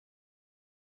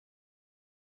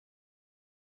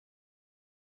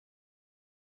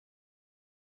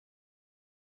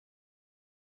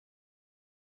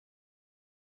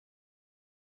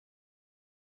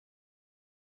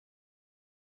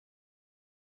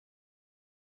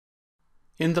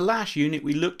In the last unit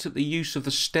we looked at the use of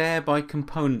the Stair by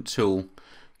Component tool.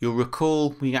 You'll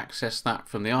recall we accessed that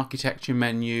from the architecture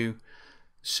menu,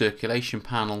 circulation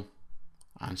panel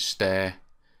and Stair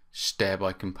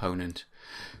by Component.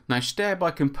 Now Stair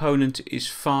by Component is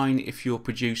fine if you're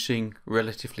producing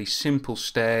relatively simple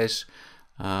stairs,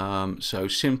 so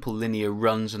simple linear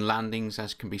runs and landings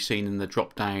as can be seen in the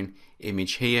drop down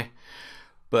image here.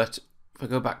 But if I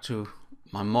go back to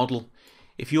my model,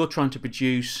 if you're trying to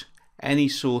produce any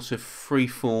sort of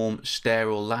freeform stair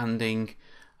or landing,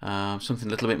 something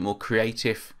a little bit more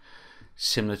creative,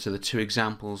 similar to the two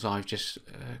examples I've just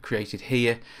created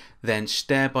here, then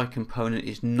Stair by Component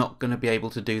is not going to be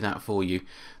able to do that for you.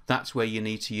 That's where you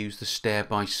need to use the Stair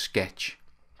by Sketch.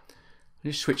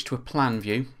 Let's switch to a plan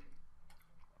view.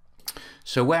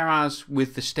 So whereas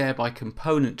with the Stair by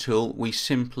Component tool we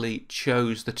simply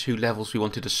chose the two levels we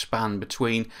wanted to span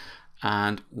between,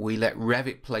 and we let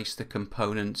Revit place the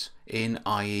components in,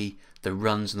 i.e. the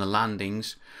runs and the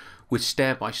landings. With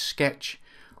Stair by Sketch,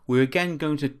 we're again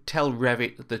going to tell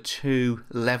Revit the two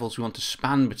levels we want to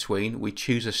span between. We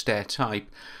choose a stair type,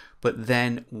 but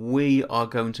then we are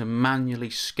going to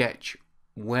manually sketch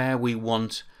where we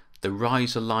want the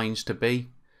riser lines to be.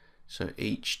 So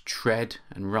each tread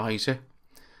and riser.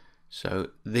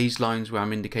 So these lines where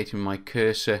I'm indicating my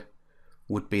cursor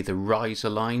would be the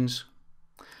riser lines,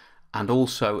 and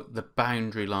also the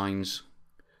boundary lines,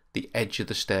 the edge of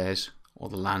the stairs or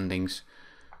the landings.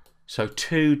 So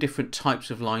two different types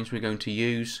of lines we're going to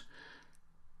use.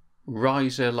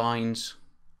 Riser lines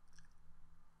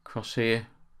across here,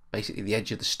 basically the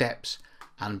edge of the steps,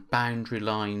 and boundary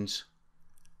lines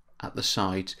at the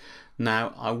sides.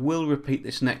 Now I will repeat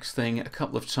this next thing a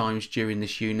couple of times during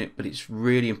this unit, but it's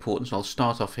really important, so I'll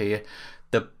start off here.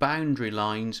 The boundary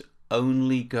lines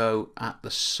only go at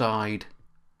the side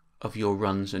of your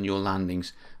runs and your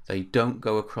landings. They don't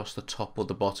go across the top or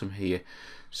the bottom here.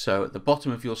 So at the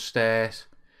bottom of your stairs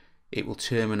it will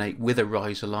terminate with a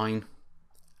riser line,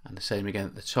 and the same again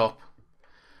at the top.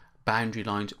 Boundary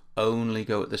lines only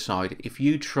go at the side. If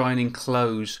you try and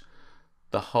enclose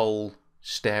the whole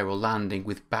stair or landing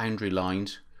with boundary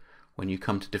lines, when you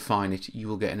come to define it you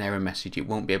will get an error message. It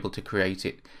won't be able to create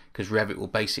it because Revit will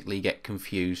basically get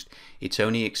confused. It's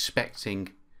only expecting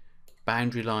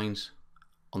boundary lines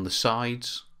on the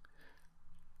sides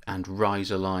and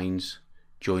riser lines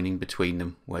joining between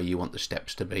them where you want the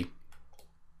steps to be.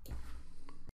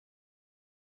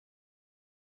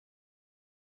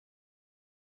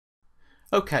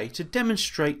 Okay, to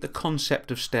demonstrate the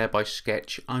concept of Stair by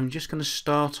Sketch, I'm just going to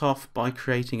start off by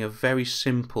creating a very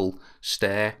simple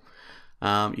stair.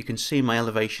 You can see my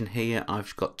elevation here.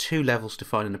 I've got two levels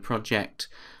defined in the project.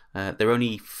 They're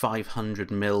only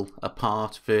 500mm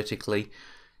apart vertically.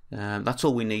 That's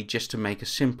all we need just to make a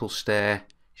simple stair,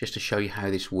 just to show you how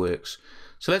this works.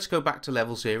 So let's go back to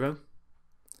level 0.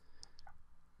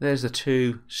 There's the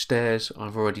two stairs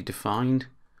I've already defined.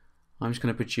 I'm just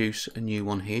going to produce a new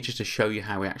one here just to show you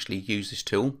how we actually use this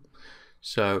tool.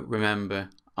 So remember,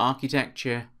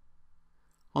 architecture,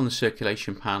 on the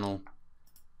circulation panel,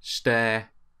 Stair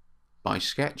by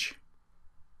Sketch.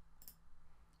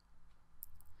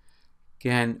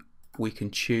 Again, we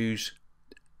can choose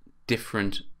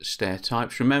different stair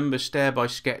types. Remember, Stair by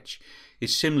Sketch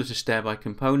is similar to Stair by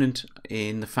Component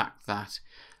in the fact that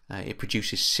it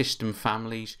produces system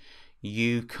families.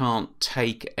 You can't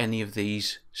take any of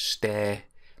these stair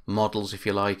models, if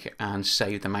you like, and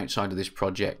save them outside of this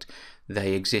project.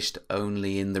 They exist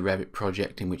only in the Revit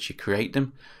project in which you create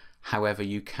them. However,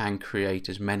 you can create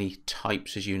as many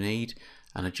types as you need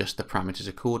and adjust the parameters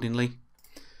accordingly.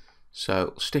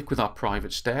 So stick with our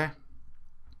private stair.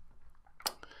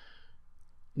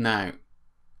 Now,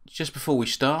 just before we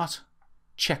start,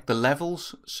 check the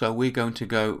levels. So we're going to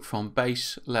go from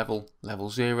base level,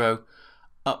 level 0,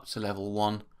 up to level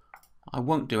 1. I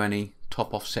won't do any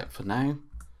top offset for now.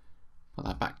 Put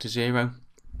that back to 0.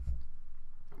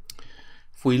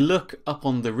 If we look up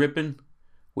on the ribbon,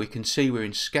 we can see we're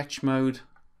in sketch mode.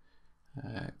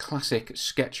 Classic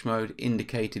sketch mode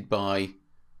indicated by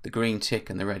the green tick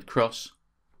and the red cross.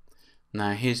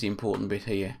 Now here's the important bit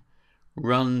here.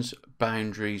 Runs,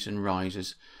 boundaries and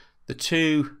risers. The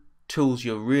two tools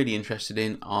you're really interested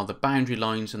in are the boundary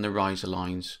lines and the riser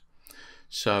lines.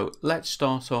 So let's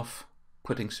start off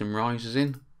putting some risers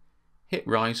in. Hit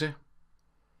riser.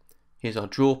 Here's our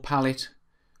draw palette.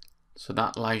 So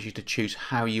that allows you to choose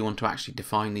how you want to actually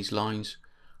define these lines.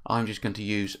 I'm just going to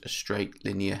use a straight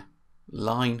linear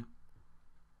line.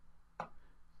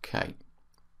 Okay.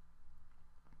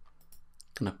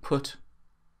 Going to put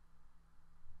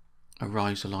a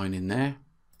riser line in there.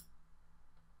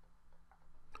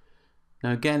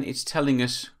 Now again, it's telling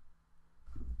us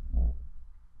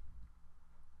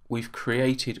we've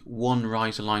created one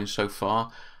riser line so far,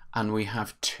 and we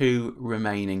have 2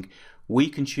 remaining. We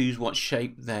can choose what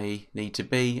shape they need to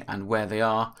be and where they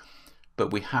are,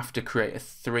 but we have to create a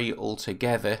 3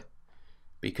 altogether,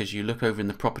 because you look over in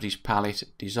the properties palette,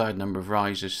 desired number of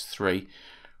risers 3.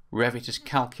 Revit has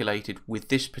calculated with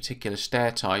this particular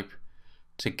stair type,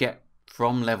 to get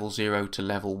from level 0 to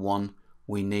level 1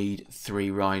 we need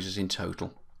 3 risers in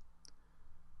total.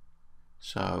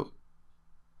 So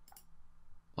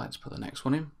let's put the next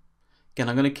one in. Again,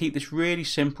 I'm going to keep this really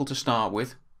simple to start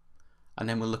with, and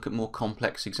then we'll look at more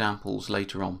complex examples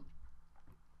later on.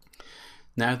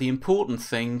 Now the important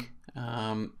thing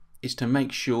is to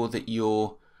make sure that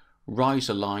your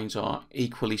riser lines are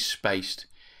equally spaced.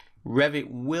 Revit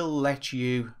will let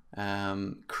you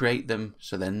create them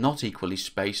so they're not equally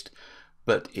spaced,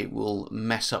 but it will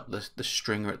mess up the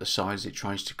stringer at the sides it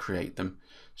tries to create them.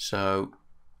 So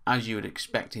as you would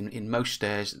expect in most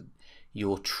stairs,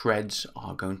 your treads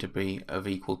are going to be of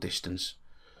equal distance.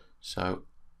 So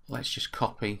let's just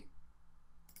copy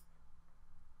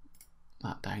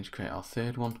that down to create our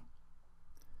third one.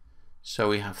 So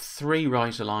we have 3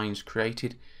 riser lines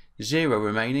created, 0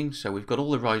 remaining, so we've got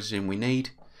all the risers in we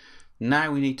need.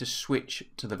 Now we need to switch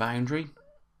to the boundary.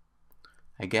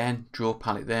 Again, draw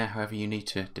palette there, however you need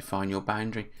to define your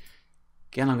boundary.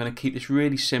 Again, I'm going to keep this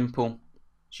really simple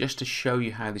just to show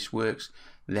you how this works.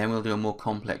 Then we'll do a more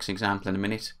complex example in a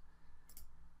minute.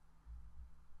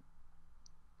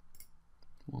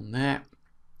 One there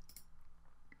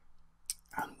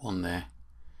and one there.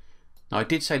 Now I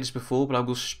did say this before, but I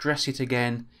will stress it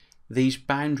again. These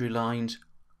boundary lines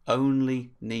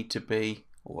only need to be,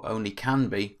 or only can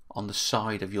be, on the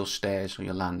side of your stairs or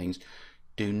your landings.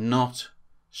 Do not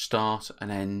start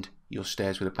and end your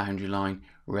stairs with a boundary line.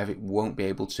 Revit won't be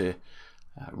able to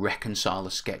reconcile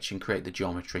the sketch and create the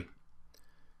geometry.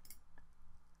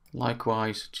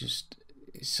 Likewise, just,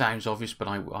 it sounds obvious, but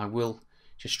I will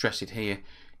just stress it here.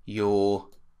 Your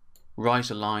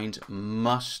riser lines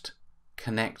must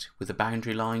connect with the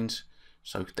boundary lines,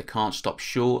 so they can't stop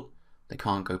short, they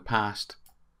can't go past.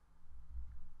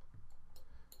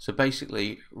 So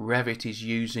basically Revit is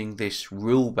using this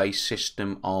rule-based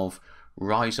system of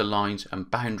riser lines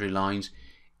and boundary lines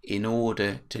in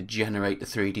order to generate the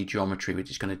 3D geometry, which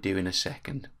it's going to do in a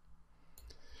second.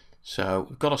 So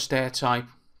we've got our stair type,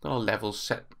 got our levels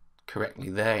set correctly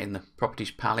there in the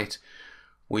properties palette.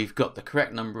 We've got the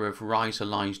correct number of riser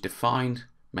lines defined.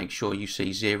 Make sure you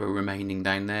see 0 remaining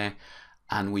down there,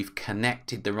 and we've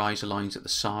connected the riser lines at the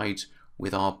sides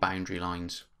with our boundary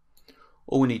lines.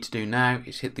 All we need to do now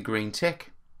is hit the green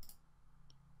tick,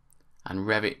 and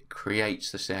Revit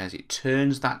creates the stairs. It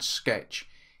turns that sketch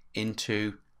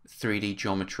into 3D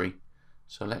geometry.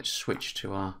 So let's switch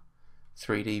to our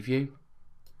 3D view,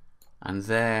 and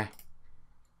there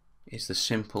is the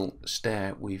simple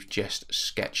stair we've just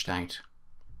sketched out.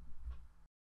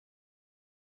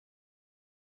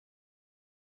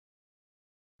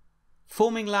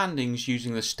 Forming landings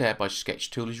using the Stair by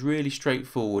Sketch tool is really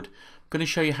straightforward. I'm going to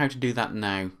show you how to do that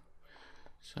now.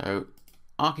 So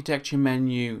architecture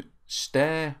menu,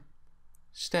 Stair,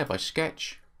 Stair by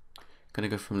Sketch. I'm going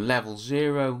to go from level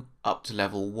 0 up to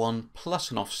level 1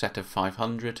 plus an offset of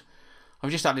 500.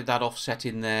 I've just added that offset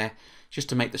in there just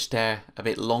to make the stair a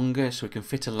bit longer so we can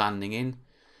fit a landing in.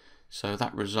 So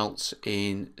that results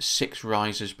in 6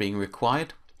 risers being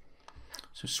required.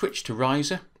 So switch to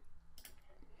riser.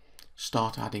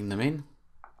 Start adding them in.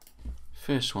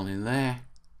 First one in there.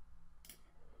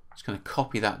 Just going to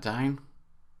copy that down.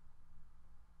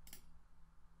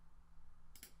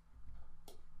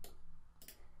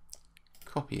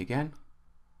 Copy again.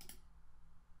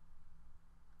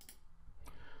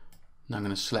 Now I'm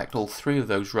going to select all 3 of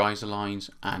those riser lines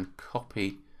and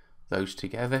copy those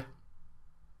together.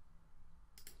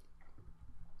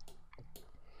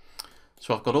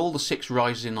 So I've got all the 6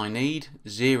 risers in I need,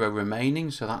 0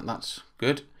 remaining, so that's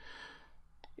good.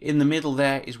 In the middle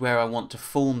there is where I want to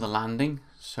form the landing.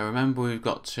 So remember, we've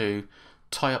got to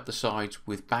tie up the sides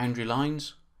with boundary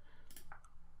lines.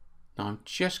 Now I'm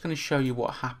just going to show you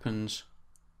what happens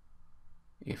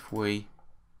if we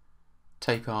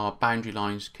take our boundary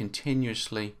lines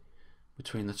continuously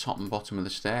between the top and bottom of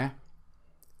the stair.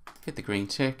 Hit the green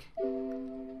tick.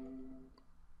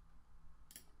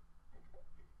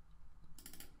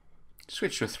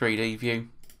 Switch to a 3D view.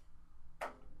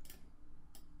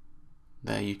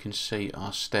 There you can see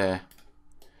our stair.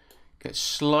 Get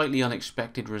slightly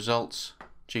unexpected results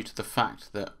due to the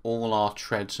fact that all our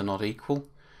treads are not equal,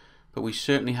 but we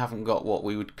certainly haven't got what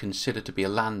we would consider to be a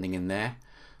landing in there.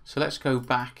 So let's go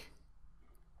back,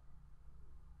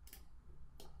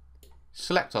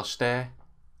 select our stair,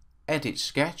 edit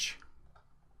sketch,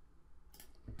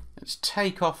 Let's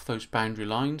take off those boundary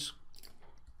lines.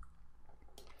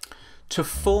 To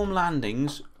form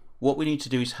landings, what we need to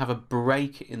do is have a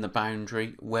break in the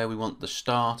boundary where we want the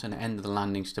start and end of the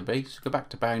landings to be. So go back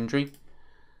to boundary.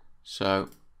 So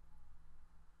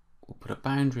we'll put a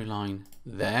boundary line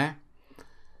there.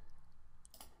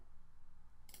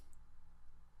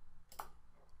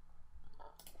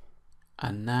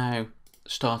 And now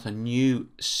start a new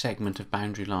segment of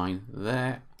boundary line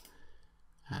there,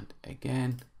 and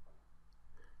again,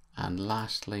 and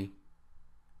lastly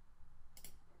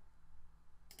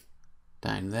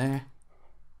down there.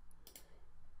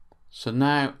 So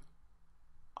now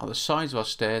on the sides of our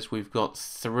stairs we've got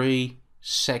 3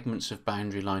 segments of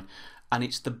boundary line, and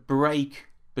it's the break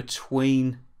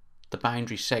between the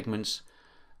boundary segments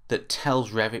that tells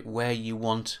Revit where you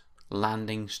want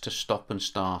landings to stop and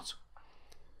start.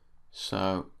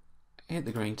 So hit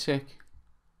the green tick,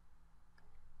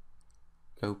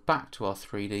 go back to our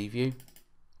 3D view,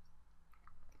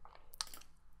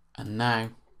 and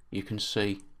now you can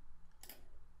see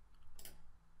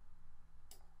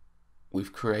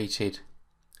we've created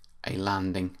a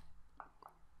landing.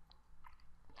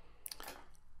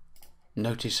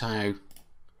 Notice how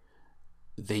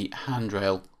the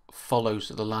handrail follows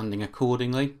the landing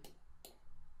accordingly.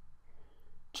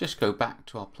 Just go back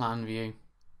to our plan view,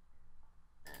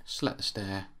 select the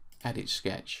stair, edit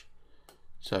sketch.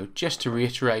 So just to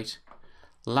reiterate,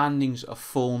 landings are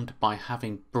formed by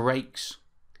having breaks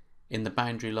in the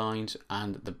boundary lines,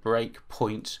 and the break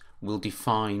points will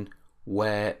define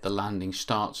where the landing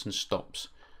starts and stops.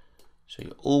 So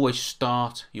you always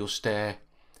start your stair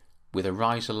with a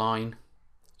riser line,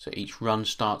 so each run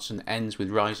starts and ends with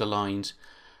riser lines,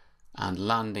 and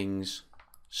landings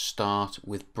start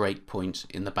with break points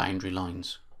in the boundary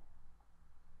lines.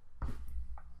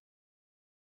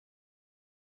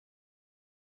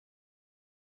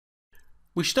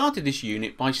 We started this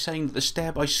unit by saying that the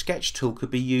Stair by Sketch tool could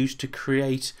be used to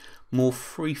create more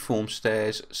freeform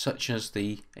stairs, such as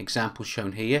the example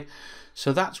shown here.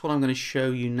 So that's what I'm going to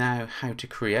show you now how to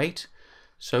create.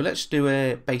 So let's do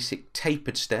a basic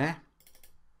tapered stair.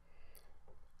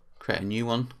 Create a new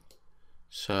one.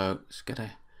 So let's get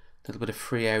a little bit of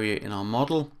free area in our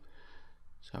model.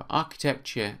 So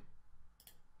architecture,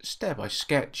 Stair by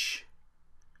Sketch.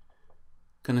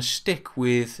 Going to stick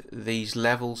with these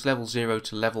levels, level 0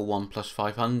 to level 1 plus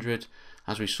 500.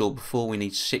 As we saw before, we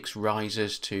need 6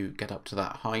 risers to get up to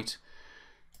that height.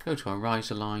 Go to our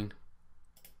riser line,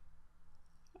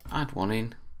 add one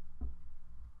in,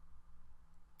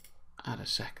 add a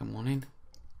second one in,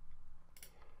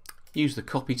 use the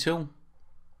copy tool,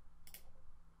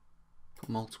 put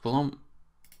multiple on.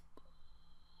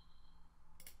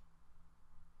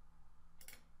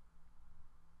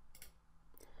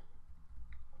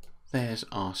 There's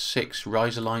our 6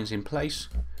 riser lines in place.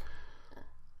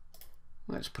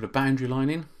 Let's put a boundary line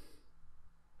in.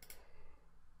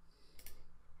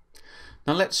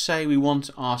 Now let's say we want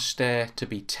our stair to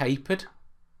be tapered.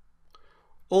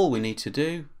 All we need to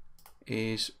do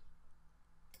is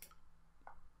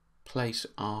place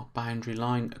our boundary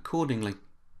line accordingly.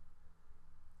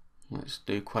 Let's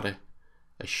do quite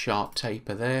a sharp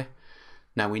taper there.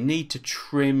 Now we need to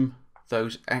trim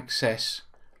those excess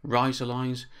riser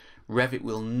lines. Revit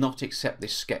will not accept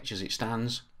this sketch as it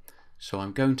stands, so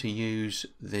I'm going to use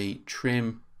the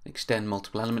Trim Extend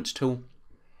Multiple Elements tool.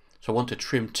 So I want to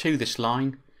trim to this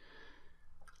line,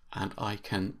 and I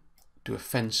can do a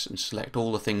fence and select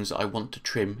all the things that I want to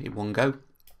trim in one go.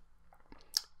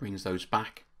 Brings those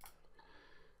back.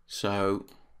 So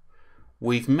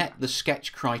we've met the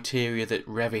sketch criteria that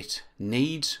Revit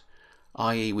needs,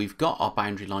 i.e. we've got our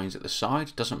boundary lines at the side.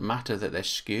 It doesn't matter that they're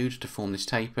skewed to form this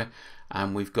taper,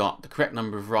 and we've got the correct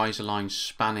number of riser lines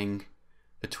spanning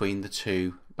between the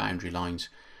 2 boundary lines.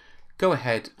 Go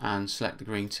ahead and select the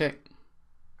green tick,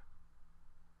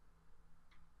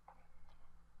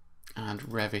 and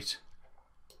Revit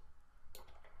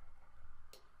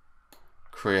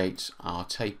creates our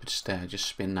tapered stair. Just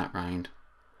spin that round,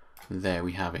 and there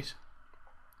we have it.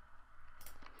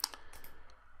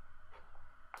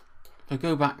 If I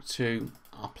go back to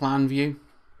our plan view,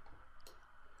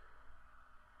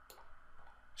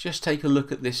 just take a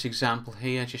look at this example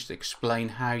here, just to explain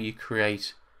how you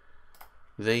create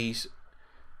these.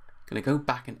 I'm going to go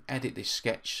back and edit this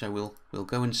sketch, so we'll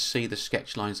go and see the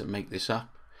sketch lines that make this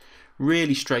up.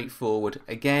 Really straightforward.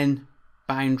 Again,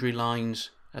 boundary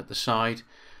lines at the side,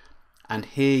 and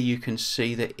here you can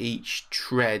see that each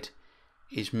tread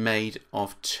is made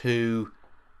of 2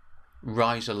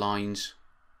 riser lines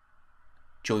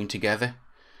joined together.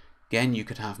 Again, you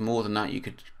could have more than that. You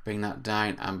could bring that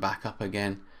down and back up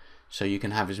again. So you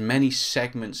can have as many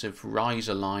segments of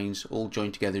riser lines all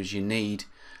joined together as you need,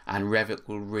 and Revit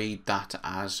will read that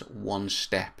as one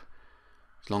step,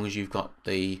 as long as you've got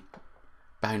the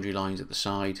boundary lines at the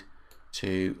side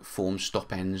to form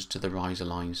stop ends to the riser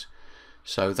lines.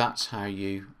 So that's how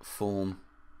you form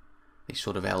these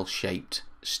sort of L-shaped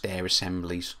stair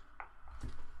assemblies.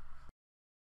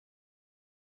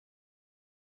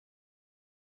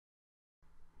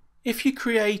 If you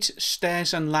create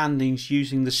stairs and landings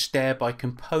using the Stair by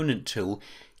Component tool,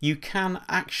 you can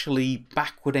actually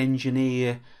backward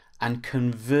engineer and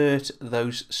convert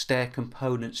those stair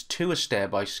components to a stair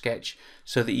by sketch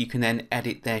so that you can then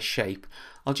edit their shape.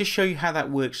 I'll just show you how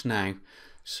that works now.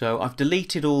 So I've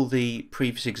deleted all the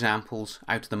previous examples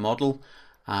out of the model.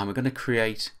 We're going to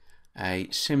create a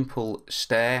simple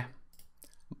stair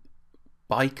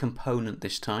by component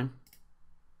this time,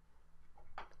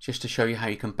 just to show you how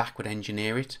you can backward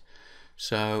engineer it.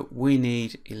 So we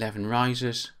need 11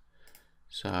 risers.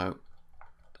 So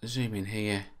zoom in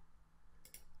here.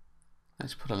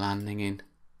 Let's put a landing in.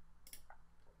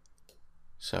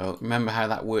 So remember how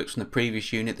that works from the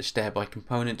previous unit, the Stair by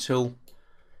Component tool.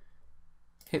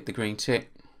 Hit the green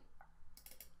tick.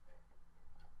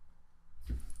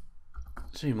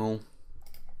 Zoom all.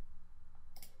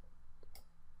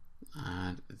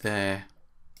 And there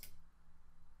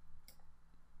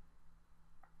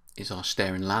is our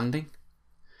stair and landing.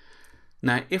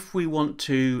 Now if we want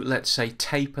to, let's say,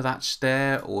 taper that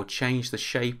stair or change the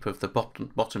shape of the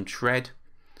bottom tread,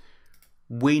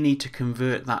 we need to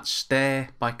convert that stair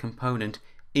by component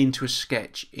into a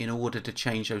sketch in order to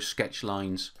change those sketch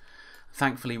lines.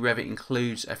 Thankfully Revit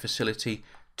includes a facility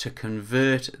to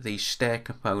convert these stair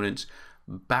components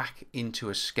back into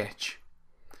a sketch.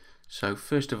 So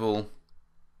first of all,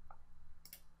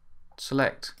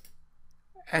 select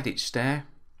Edit Stair,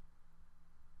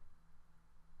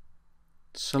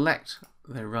 select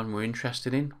the run we're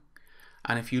interested in,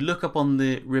 and if you look up on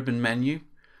the ribbon menu,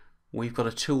 we've got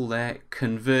a tool there,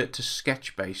 Convert to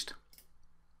Sketch Based.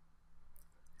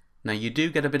 Now you do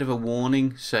get a bit of a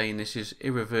warning saying this is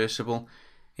irreversible.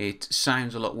 It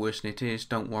sounds a lot worse than it is.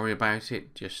 Don't worry about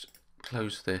it, just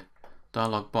close the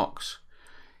dialog box.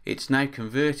 It's now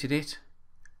converted it,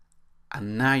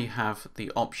 and now you have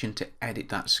the option to edit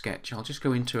that sketch. I'll just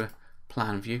go into a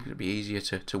plan view, it'll be easier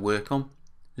to work on.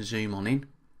 Zoom on in.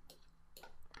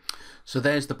 So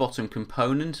there's the bottom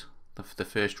component, the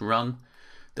first run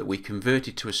that we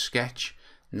converted to a sketch.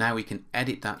 Now we can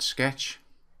edit that sketch,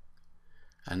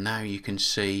 and now you can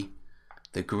see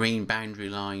the green boundary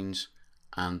lines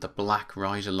and the black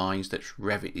riser lines that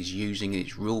Revit is using in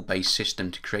its rule-based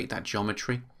system to create that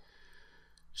geometry.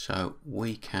 So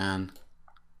we can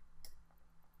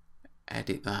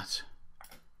edit that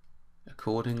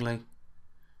accordingly.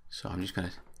 So I'm just going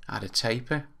to add a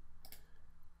taper.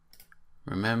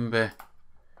 Remember,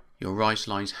 your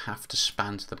riser lines have to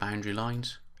span to the boundary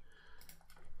lines.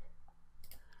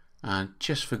 And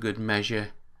just for good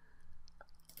measure,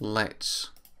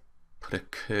 let's put a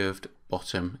curved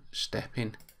bottom step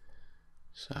in.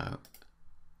 So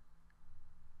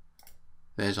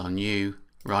there's our new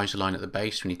riser line at the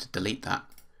base. We need to delete that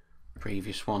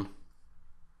previous one.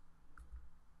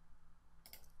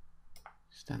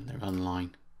 Extend the run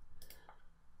line.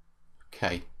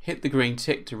 Okay, hit the green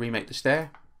tick to remake the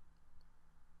stair.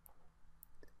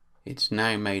 It's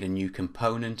now made a new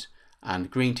component,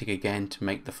 and green tick again to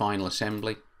make the final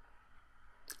assembly,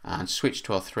 and switch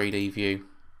to our 3D view,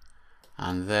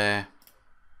 and there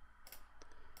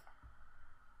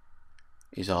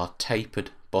is our tapered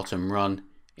bottom run,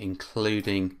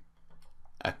 including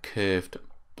a curved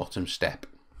bottom step.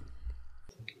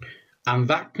 And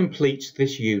that completes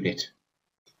this unit.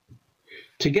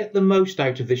 To get the most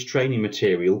out of this training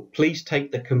material, please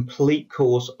take the complete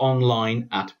course online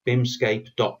at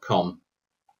bimscape.com.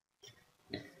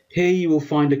 Here you will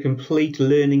find a complete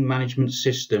learning management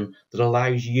system that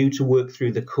allows you to work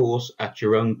through the course at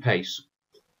your own pace.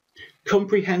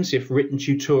 Comprehensive written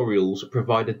tutorials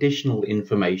provide additional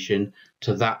information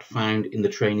to that found in the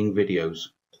training videos.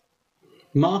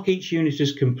 Mark each unit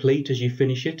as complete as you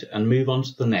finish it and move on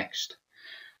to the next.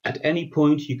 At any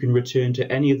point you can return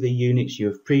to any of the units you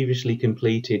have previously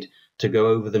completed to go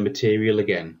over the material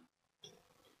again.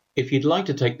 If you'd like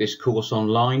to take this course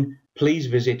online, please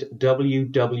visit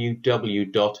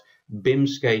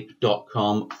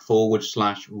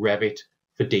www.bimscape.com/Revit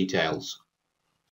for details.